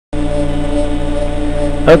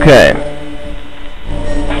Okay.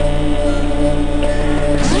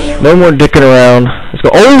 No more dicking around. Let's go.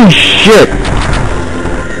 Oh shit!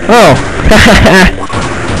 Oh!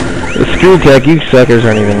 The screw attack, you suckers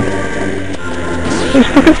aren't even. There's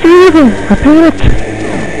fucking 3 of them! I panicked!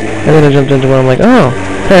 And then I jumped into one, I'm like, oh,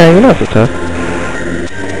 hey, you're not so tough.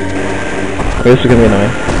 Okay, this is gonna be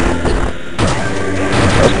annoying.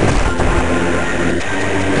 That was cool.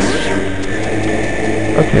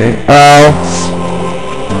 Okay. Ow!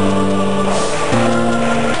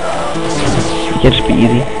 You can't just be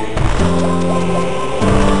easy.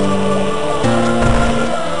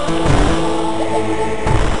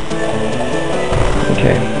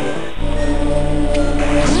 Okay.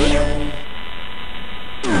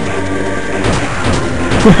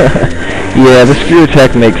 Yeah, the screw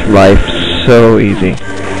attack makes life so easy. I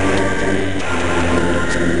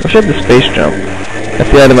wish I had the space jump. That's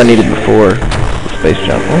the item I needed before the space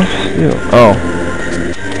jump. What's this do? Oh.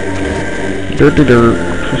 Dirt to dirt.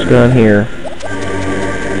 What's going on here?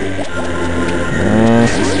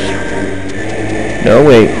 No,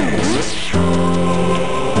 wait.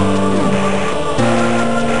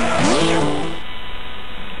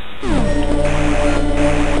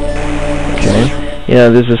 Yeah,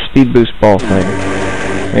 there's a speed boost ball thing.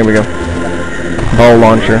 Here we go. Ball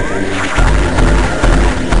launcher.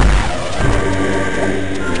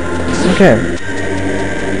 Okay.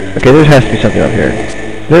 Okay, there has to be something up here.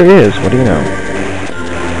 There is, what do you know?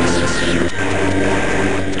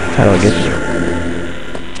 How do I get to it?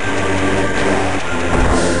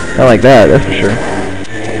 Not like that, that's for sure.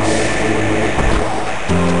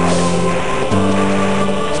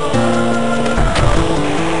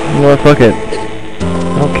 You know what, fuck it.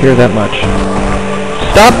 I don't care that much.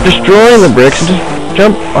 Stop destroying the bricks and just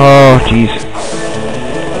jump. Oh, jeez.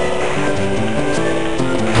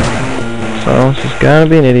 So, it's just gotta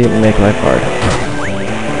be an idiot and make life hard.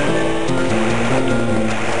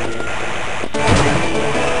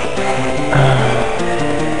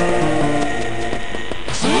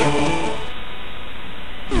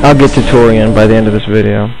 I'll get to Torian by the end of this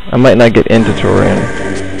video. I might not get into Torian,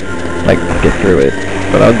 like, get through it,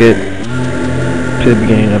 but I'll get to the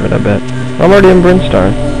beginning of it, I bet. I'm already in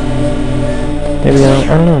Brinstar. Maybe I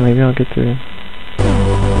don't know, maybe I'll get through.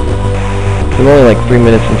 I'm only like 3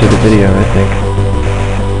 minutes into the video, I think.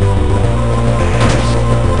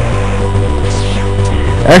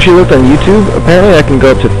 I actually looked on YouTube, apparently I can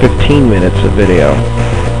go up to 15 minutes of video.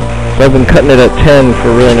 So I've been cutting it at 10 for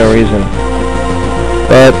really no reason.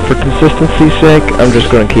 But for consistency's sake, I'm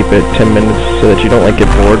just going to keep it 10 minutes so that you don't like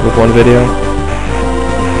get bored with one video.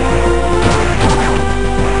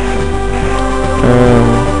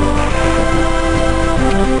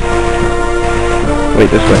 Wait,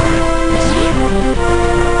 this way.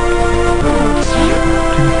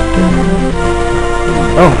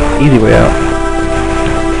 Oh, easy way out.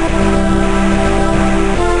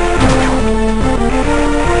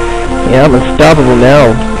 Yeah, I'm unstoppable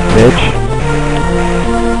now, bitch.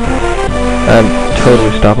 I'm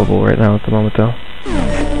totally stoppable right now at the moment, though.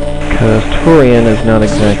 Because Torian is not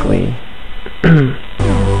exactly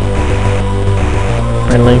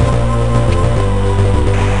friendly.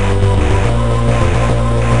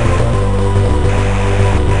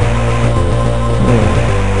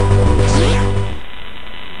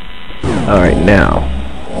 Alright, now,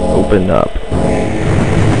 open up.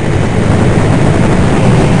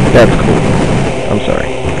 That's cool. I'm sorry.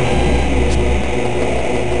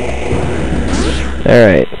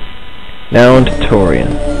 Alright, now into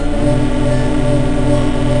Torian.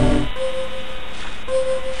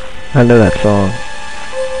 I know that song.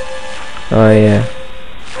 Oh yeah.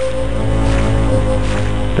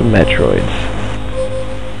 The Metroids.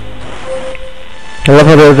 I love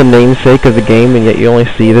how they're the namesake of the game and yet you only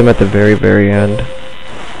see them at the very, very end.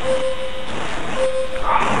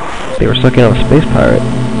 They were sucking on a space pirate.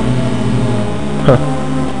 Huh.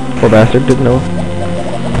 Poor bastard, didn't know.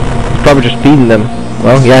 He's probably just feeding them.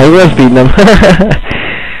 Well, yeah, he was feeding them.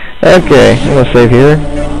 Okay, I'm gonna save here.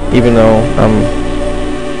 Even though,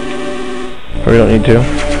 probably don't need to.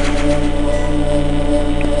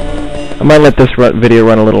 I might let this video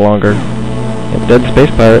run a little longer. Dead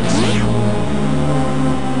space pirate.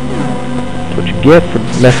 That's what you get for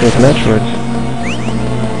messing with Metroids.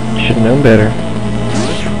 You should have known better.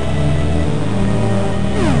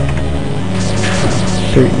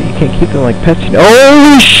 So you can't keep them like pets.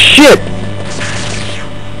 Holy shit!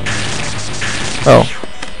 Oh.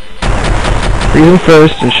 Freeze them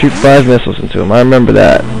first and shoot 5 missiles into them. I remember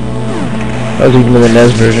that. That was even in the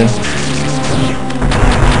NES version.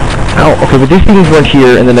 Ow, okay, but these things weren't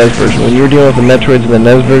here in the NES version. When you were dealing with the Metroids in the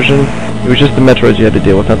NES version, It was just the Metroids you had to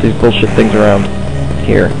deal with, not these bullshit things around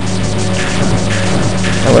here.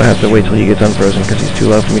 I'm gonna have to wait till he gets unfrozen because he's too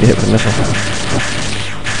low for me to hit with a missile.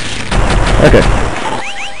 Okay.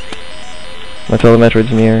 That's all the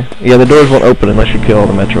Metroids in the air. Yeah, the doors won't open unless you kill all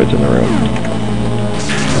the Metroids in the room.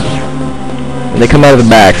 And they come out of the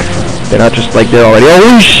back. They're not just like they're already.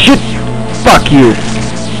 Oh shit! Fuck you!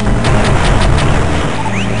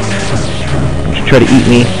 Don't you try to eat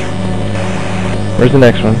me? Where's the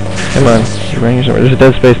next one? Come on, you're around here somewhere. There's a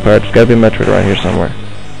dead space part. There's gotta be a Metroid around here somewhere.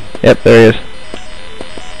 Yep, there he is.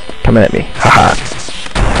 Coming at me. Haha.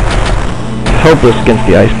 Helpless against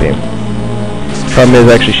the ice beam. Problem is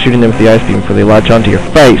actually shooting them with the ice beam before they latch onto your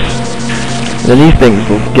face. And then these things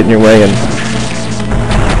will get in your way and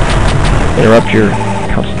interrupt your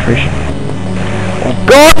concentration. Oh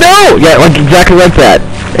god, no! Yeah, like exactly like that.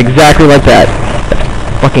 Exactly like that. That's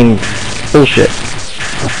fucking bullshit.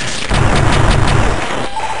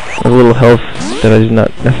 A little health that I do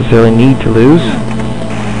not necessarily need to lose.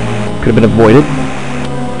 Could have been avoided.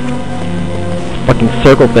 Fucking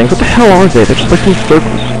circle things. What the hell are they? They're just like these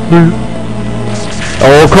circles.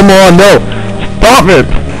 Oh, come on, no! Stop it!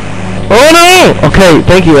 Oh no! Okay,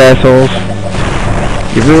 thank you, assholes.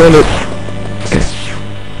 You ruined it. Okay.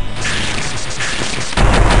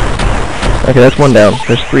 Okay, that's one down.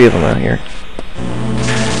 There's 3 of them out here.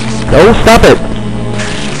 No, stop it!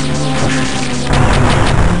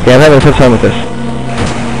 Yeah, I'm having a tough time with this.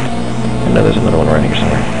 I know there's another one around here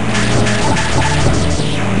somewhere.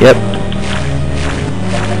 Yep.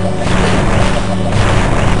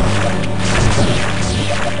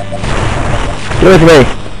 Get away from me!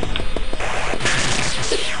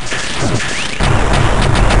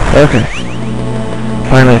 Okay.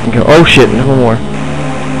 Finally I can go. Oh shit, there's one more.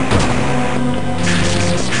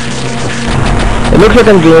 It looks like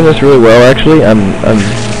I'm doing this really well actually.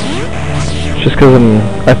 Just because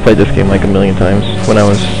I've played this game like a million times when I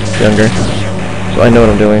was younger. So I know what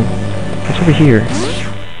I'm doing. What's over here?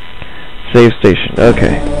 Save station.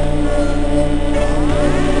 Okay.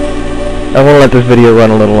 I want to let this video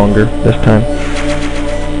run a little longer this time.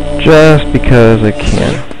 Just because I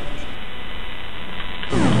can.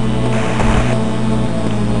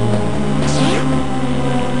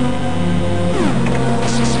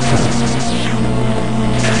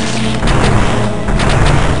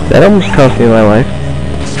 That almost cost me my life.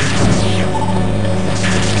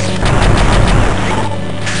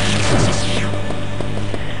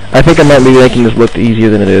 I think I might be making this look easier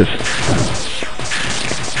than it is.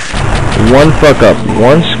 One fuck up,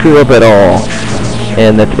 one screw up at all,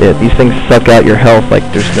 and that's it. These things suck out your health like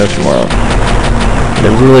there's no tomorrow.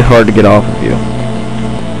 They're really hard to get off of you.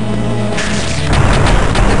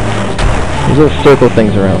 These little circle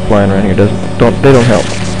things around flying around here they don't help.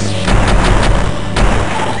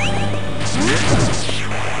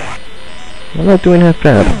 I'm not doing half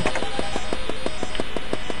bad.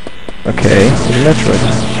 Okay, there's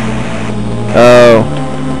Metroids. Oh.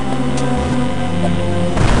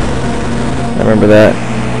 I remember that.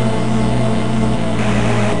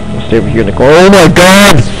 I'll stay over here in the corner. Oh my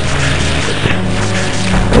god!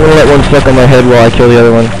 I'm gonna let one suck on my head while I kill the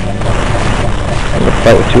other one. I'm gonna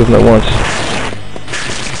fight with 2 of them at once.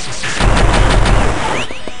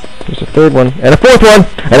 There's a 3rd one. And a 4th one!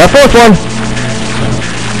 And a 4th one!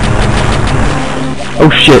 Oh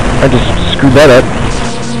shit, I just screwed that up.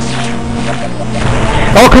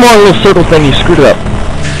 Oh come on, little circle thing, you screwed it up.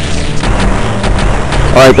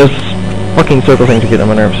 Alright, those fucking circle things are getting on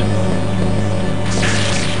my nerves.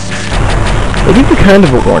 They give you kind of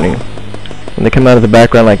a warning. When they come out of the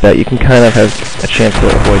background like that, you can kind of have a chance to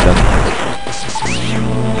avoid them.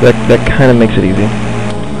 So that kind of makes it easy.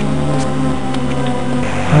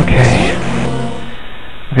 Okay.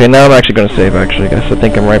 Okay, now I'm actually going to save, actually, guys. I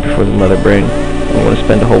think I'm right before the mother brain. I want to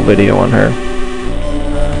spend a whole video on her.